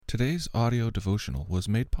Today's audio devotional was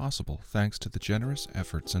made possible thanks to the generous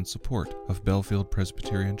efforts and support of Bellefield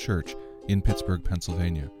Presbyterian Church in Pittsburgh,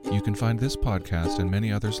 Pennsylvania. You can find this podcast and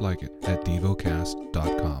many others like it at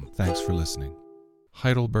Devocast.com. Thanks for listening.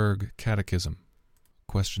 Heidelberg Catechism.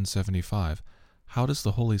 Question 75. How does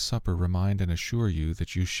the Holy Supper remind and assure you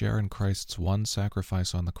that you share in Christ's one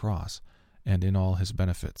sacrifice on the cross and in all his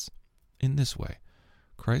benefits? In this way.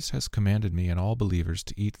 Christ has commanded me and all believers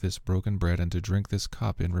to eat this broken bread and to drink this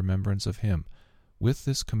cup in remembrance of him. With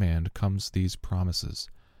this command comes these promises.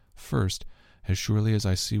 First, as surely as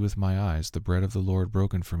I see with my eyes the bread of the Lord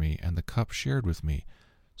broken for me and the cup shared with me,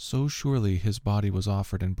 so surely his body was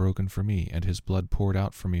offered and broken for me and his blood poured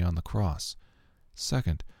out for me on the cross.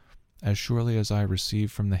 Second, as surely as I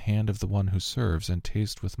receive from the hand of the one who serves and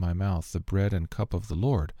taste with my mouth the bread and cup of the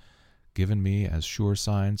Lord, given me as sure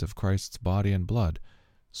signs of Christ's body and blood,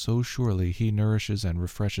 so surely he nourishes and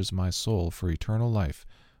refreshes my soul for eternal life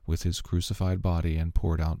with his crucified body and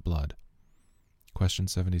poured out blood. Question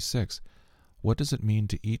 76. What does it mean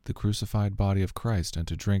to eat the crucified body of Christ and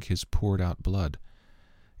to drink his poured out blood?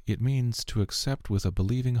 It means to accept with a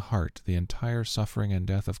believing heart the entire suffering and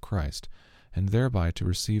death of Christ, and thereby to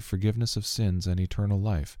receive forgiveness of sins and eternal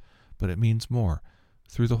life. But it means more.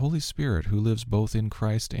 Through the Holy Spirit, who lives both in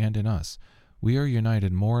Christ and in us, we are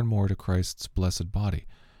united more and more to Christ's blessed body.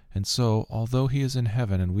 And so, although he is in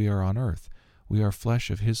heaven and we are on earth, we are flesh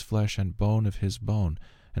of his flesh and bone of his bone,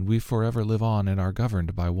 and we forever live on and are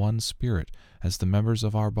governed by one Spirit, as the members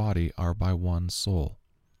of our body are by one soul.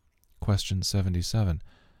 Question 77.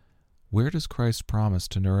 Where does Christ promise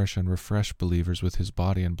to nourish and refresh believers with his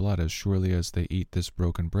body and blood as surely as they eat this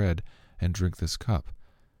broken bread and drink this cup?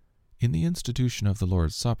 In the institution of the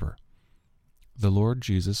Lord's Supper. The Lord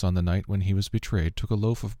Jesus, on the night when he was betrayed, took a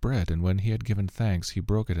loaf of bread, and when he had given thanks, he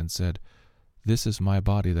broke it and said, "This is my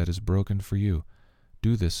body that is broken for you.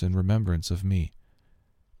 Do this in remembrance of me."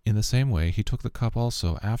 In the same way, he took the cup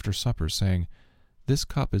also after supper, saying, "This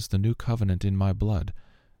cup is the new covenant in my blood.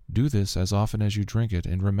 Do this as often as you drink it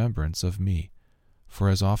in remembrance of me. For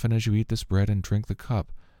as often as you eat this bread and drink the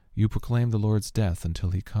cup, you proclaim the Lord's death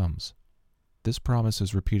until he comes." This promise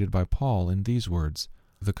is repeated by Paul in these words,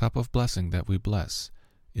 "The cup of blessing that we bless,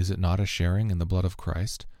 is it not a sharing in the blood of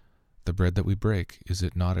Christ? The bread that we break, is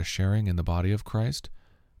it not a sharing in the body of Christ?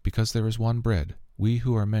 Because there is one bread, we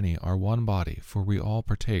who are many are one body, for we all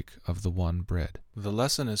partake of the one bread." The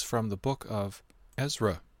lesson is from the book of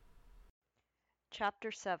Ezra.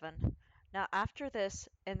 Chapter 7. Now after this,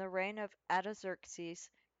 in the reign of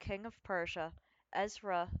Artaxerxes, king of Persia,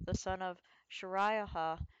 Ezra the son of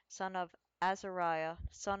Shariah, son of Azariah,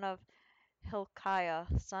 son of Hilkiah,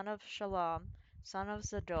 son of Shallum, son of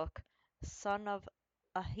Zadok, son of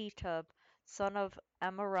Ahitub, son of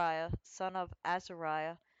Amariah, son of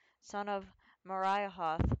Azariah, son of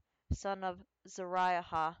Mariahoth, son of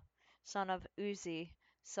Zariah, son of Uzi,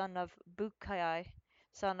 son of Bukai,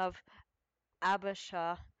 son of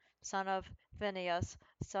Abishah, son of Phinehas,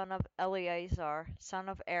 son of Eleazar, son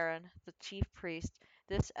of Aaron, the chief priest,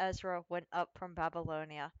 this Ezra went up from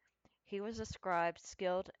Babylonia. He was a scribe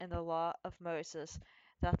skilled in the law of Moses,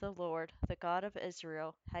 that the Lord, the God of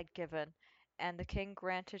Israel, had given, and the king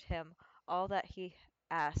granted him all that he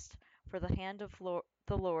asked, for the hand of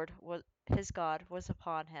the Lord his God was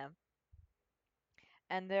upon him.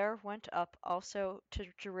 And there went up also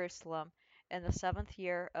to Jerusalem in the 7th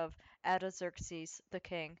year of Artaxerxes the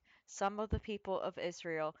king some of the people of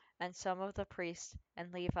Israel, and some of the priests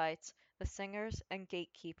and Levites, the singers and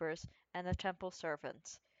gatekeepers, and the temple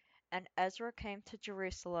servants. And Ezra came to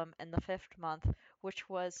Jerusalem in the 5th month, which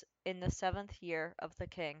was in the 7th year of the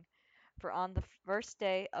king. For on the first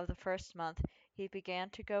day of the 1st month he began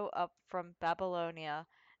to go up from Babylonia,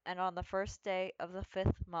 and on the first day of the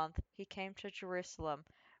 5th month he came to Jerusalem,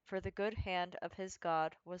 for the good hand of his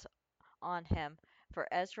God was on him. For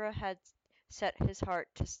Ezra had set his heart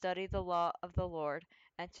to study the law of the Lord,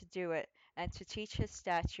 and to do it, and to teach his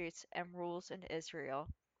statutes and rules in Israel.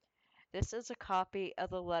 This is a copy of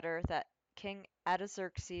the letter that King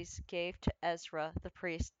Artaxerxes gave to Ezra the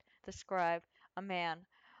priest, the scribe, a man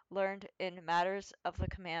learned in matters of the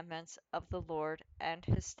commandments of the Lord and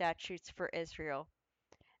his statutes for Israel.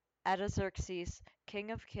 Artaxerxes,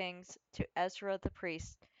 king of kings, to Ezra the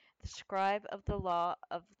priest, the scribe of the law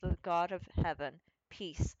of the God of heaven,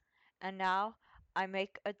 peace. And now I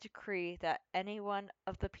make a decree that any one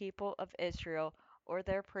of the people of Israel, or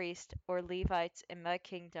their priest, or Levites in my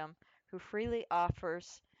kingdom, who freely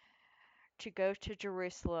offers to go to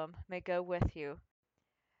Jerusalem, may go with you.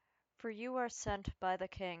 For you are sent by the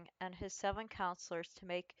king and his 7 counselors to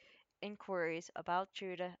make inquiries about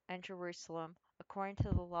Judah and Jerusalem, according to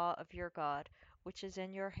the law of your God, which is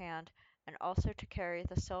in your hand, and also to carry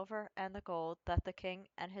the silver and the gold that the king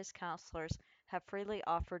and his counselors have freely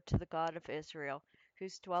offered to the God of Israel,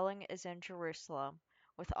 whose dwelling is in Jerusalem,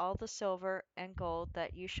 with all the silver and gold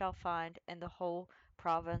that you shall find in the whole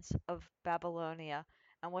province of Babylonia,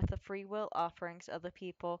 and with the freewill offerings of the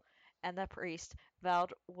people and the priests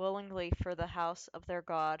vowed willingly for the house of their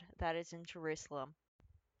God that is in Jerusalem.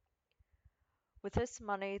 With this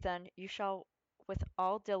money then you shall with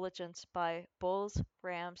all diligence buy bulls,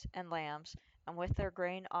 rams, and lambs, and with their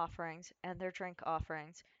grain offerings and their drink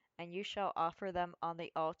offerings, and you shall offer them on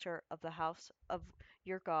the altar of the house of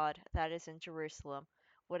your God that is in Jerusalem.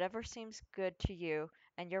 Whatever seems good to you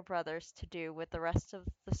and your brothers to do with the rest of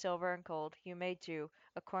the silver and gold, you may do,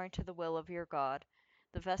 according to the will of your God.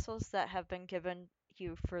 The vessels that have been given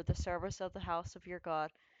you for the service of the house of your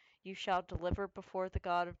God you shall deliver before the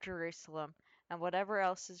God of Jerusalem, and whatever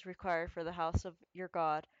else is required for the house of your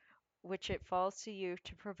God, which it falls to you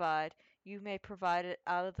to provide, you may provide it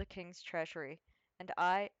out of the king's treasury. And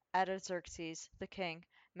I, Artaxerxes the king,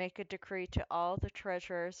 make a decree to all the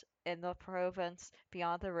treasurers in the province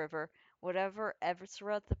beyond the river, whatever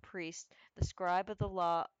Ezra the priest, the scribe of the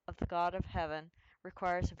law of the God of heaven,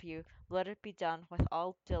 requires of you, let it be done with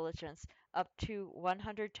all diligence, up to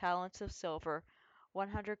 100 talents of silver,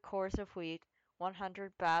 100 cores of wheat,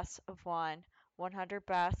 100 baths of wine, 100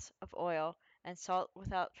 baths of oil, and salt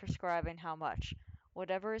without prescribing how much.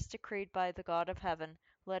 Whatever is decreed by the God of heaven,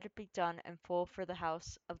 let it be done in full for the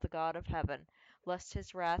house of the God of heaven, lest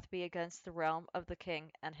his wrath be against the realm of the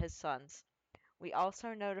king and his sons. We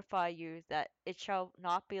also notify you that it shall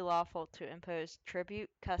not be lawful to impose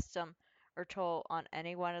tribute, custom, or toll on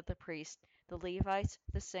any one of the priests, the Levites,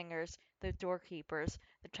 the singers, the doorkeepers,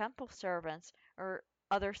 the temple servants, or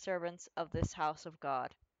other servants of this house of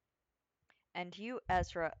God. And you,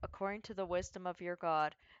 Ezra, according to the wisdom of your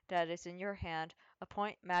God that is in your hand,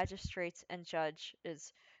 appoint magistrates and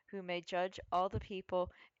judges, who may judge all the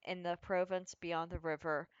people in the province beyond the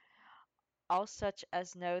river, all such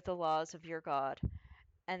as know the laws of your God.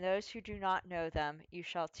 And those who do not know them you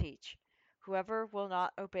shall teach. Whoever will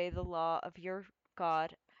not obey the law of your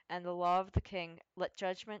God and the law of the king, let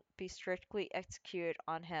judgment be strictly executed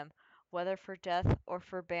on him, whether for death or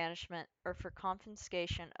for banishment or for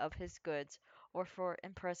confiscation of his goods or for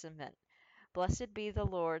imprisonment. Blessed be the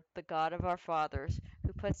Lord, the God of our fathers,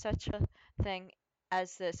 who put such a thing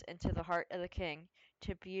as this into the heart of the king,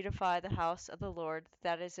 to beautify the house of the Lord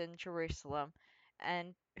that is in Jerusalem,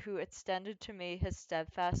 and who extended to me his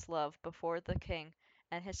steadfast love before the king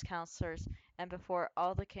and his counselors, and before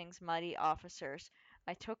all the king's mighty officers.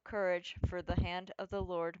 I took courage, for the hand of the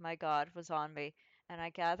Lord my God was on me, and I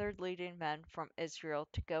gathered leading men from Israel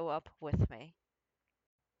to go up with me.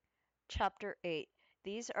 Chapter 8.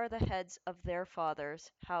 These are the heads of their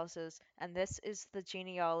fathers' houses, and this is the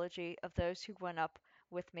genealogy of those who went up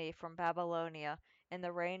with me from Babylonia in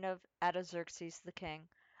the reign of Artaxerxes the king.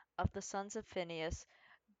 Of the sons of Phinehas,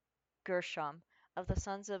 Gershom; of the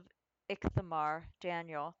sons of Ithamar,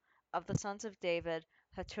 Daniel; of the sons of David,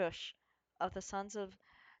 Hattush; of the sons of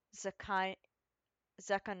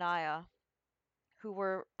Zechaniah, who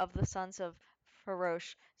were of the sons of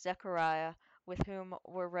Pharosh, Zechariah, with whom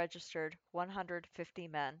were registered 150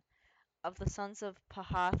 men; of the sons of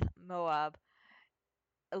Pahath Moab,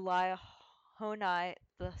 Elihonai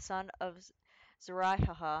the son of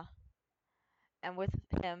Zerahiah, and with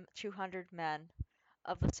him 200 men;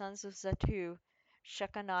 of the sons of Zattu,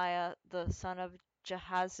 Shechaniah the son of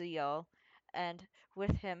Jahaziel, and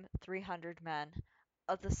with him 300 men;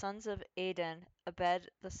 of the sons of Adin, Abed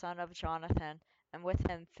the son of Jonathan, and with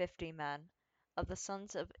him 50 men; of the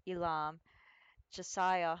sons of Elam,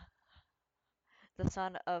 Josiah the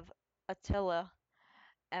son of Attila,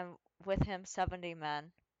 and with him 70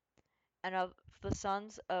 men; and of the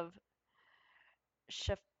sons of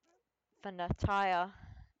Shephaniah,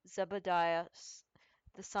 Zebadiah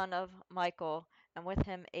the son of Michael, and with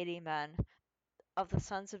him 80 men; of the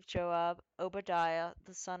sons of Joab, Obadiah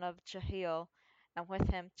the son of Jehiel, and with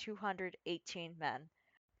him 218 men;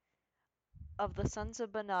 of the sons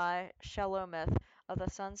of Bani, Shelomith; of the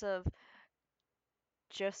sons of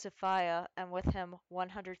Josephiah, and with him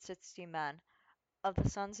 160 men; of the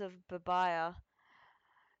sons of Bebiah,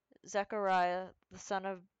 Zechariah the son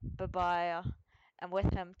of Bebiah, and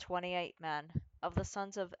with him 28 men; of the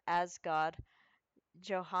sons of Azgad,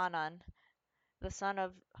 Johanan the son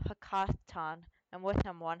of Hakatan, and with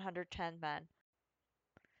him 110 men;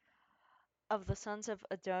 of the sons of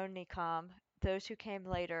Adonikam, those who came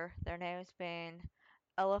later, their names being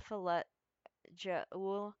Eliphalet,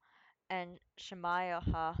 Jeuel, and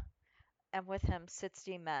Shemaiah, and with him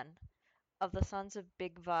 60 men; of the sons of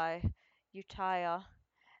Bigvai, Utiah,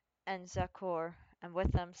 and Zechor, and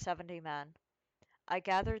with them 70 men. I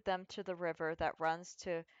gathered them to the river that runs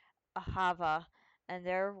to Ahava, and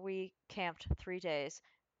there we camped 3 days.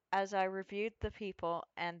 As I reviewed the people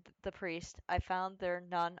and the priest, I found there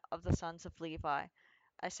none of the sons of Levi.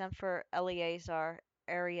 I sent for Eleazar,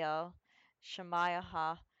 Ariel,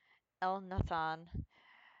 Shemaiah, Elnathan,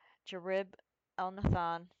 Jerib,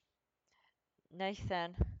 Elnathan,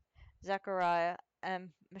 Nathan, Zechariah, and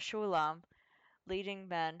Meshullam, leading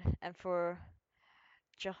men, and for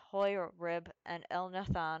Jehoiarib and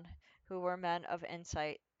Elnathan, who were men of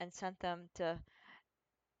insight, and sent them to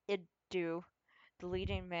Iddu, the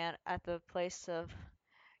leading man at the place of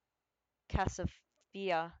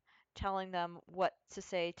Casaphia, telling them what to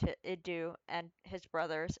say to Iddu and his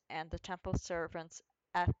brothers and the temple servants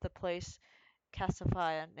at the place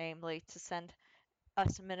Casaphia, namely, to send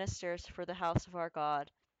us ministers for the house of our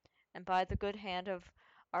God. And by the good hand of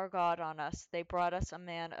our God on us, they brought us a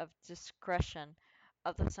man of discretion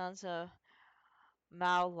of the sons of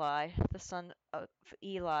Mauli, the son of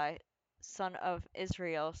Eli, son of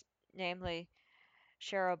Israel, namely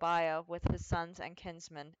Sherebiah, with his sons and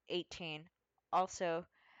kinsmen, 18. Also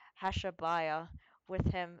Hashabiah, with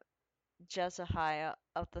him Jezahiah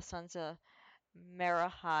of the sons of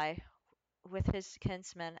Merahi, with his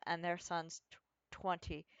kinsmen and their sons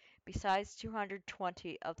 20, besides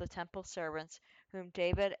 220 of the temple servants, whom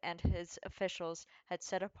David and his officials had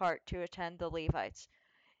set apart to attend the Levites.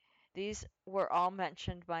 These were all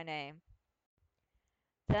mentioned by name.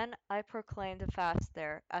 Then I proclaimed a fast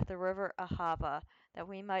there at the river Ahava, that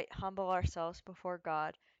we might humble ourselves before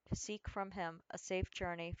God, to seek from him a safe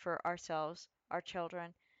journey for ourselves, our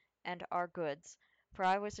children, and our goods. For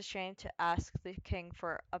I was ashamed to ask the king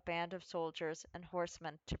for a band of soldiers and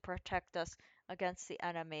horsemen to protect us against the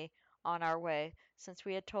enemy on our way, since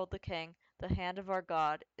we had told the king, the hand of our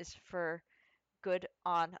God is for good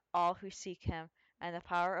on all who seek him, and the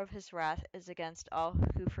power of his wrath is against all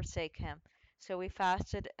who forsake him. So we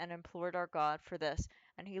fasted and implored our God for this,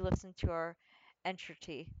 and he listened to our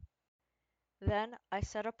entreaty. Then I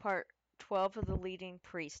set apart 12 of the leading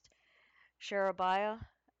priests, Sherebiah,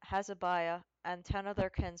 Hazabiah, and 10 of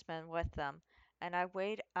their kinsmen with them, and I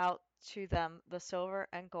weighed out to them the silver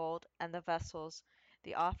and gold and the vessels,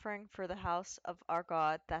 the offering for the house of our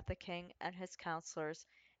God that the king and his counselors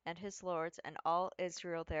and his lords and all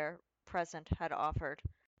Israel there present had offered.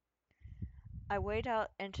 I weighed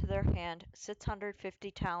out into their hand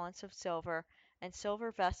 650 talents of silver, and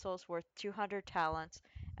silver vessels worth 200 talents,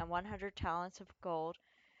 and 100 talents of gold,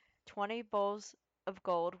 20 bowls of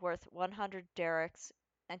gold worth 100 darics,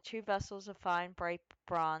 and 2 vessels of fine bright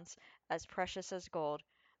bronze, as precious as gold.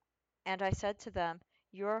 And I said to them,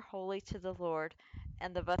 You are holy to the Lord,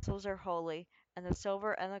 and the vessels are holy, and the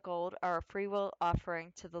silver and the gold are a freewill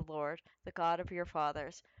offering to the Lord, the God of your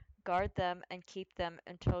fathers. Guard them and keep them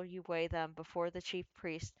until you weigh them before the chief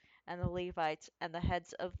priests and the Levites and the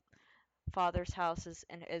heads of fathers' houses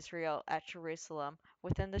in Israel at Jerusalem,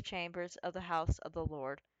 within the chambers of the house of the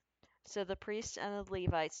Lord. So the priests and the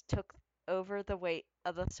Levites took over the weight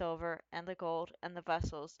of the silver and the gold and the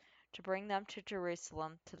vessels, to bring them to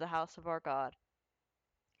Jerusalem to the house of our God.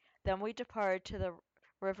 Then we departed to the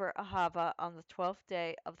river Ahava on the 12th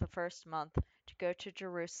day of the first month, to go to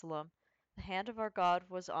Jerusalem. The hand of our God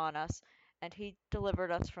was on us, and he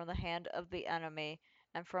delivered us from the hand of the enemy,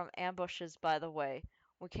 and from ambushes by the way.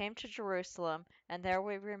 We came to Jerusalem, and there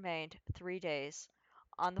we remained 3 days.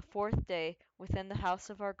 On the 4th day, within the house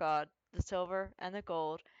of our God, the silver and the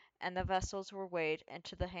gold and the vessels were weighed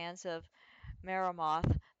into the hands of Meremoth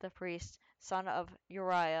the priest, son of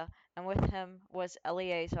Uriah, and with him was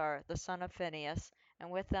Eleazar the son of Phinehas,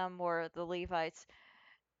 and with them were the Levites,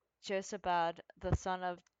 Jozabad the son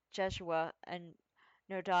of Jeshua, and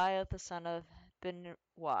Nodiah the son of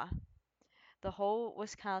Binnua. The whole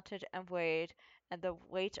was counted and weighed, and the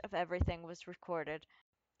weight of everything was recorded.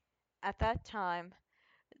 At that time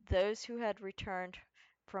those who had returned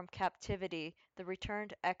from captivity, the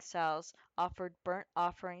returned exiles, offered burnt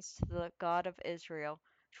offerings to the God of Israel,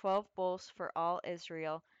 12 bulls for all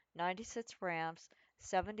Israel, 96 rams,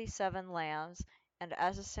 77 lambs, and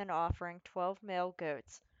as a sin offering 12 male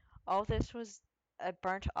goats. All this was a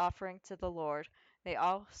burnt offering to the Lord. They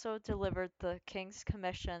also delivered the king's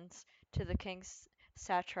commissions to the king's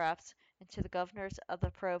satraps and to the governors of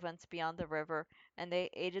the province beyond the river, and they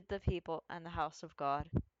aided the people and the house of God.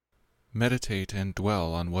 Meditate and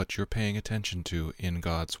dwell on what you're paying attention to in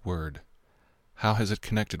God's Word. How has it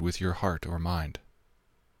connected with your heart or mind?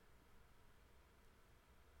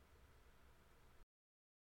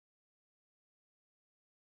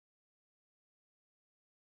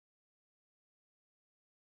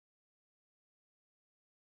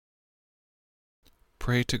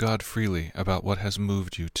 Pray to God freely about what has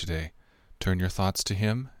moved you today. Turn your thoughts to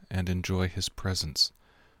Him and enjoy His presence.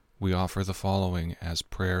 We offer the following as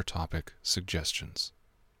prayer topic suggestions.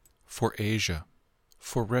 For Asia,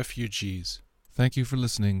 for refugees. Thank you for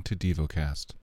listening to Devocast.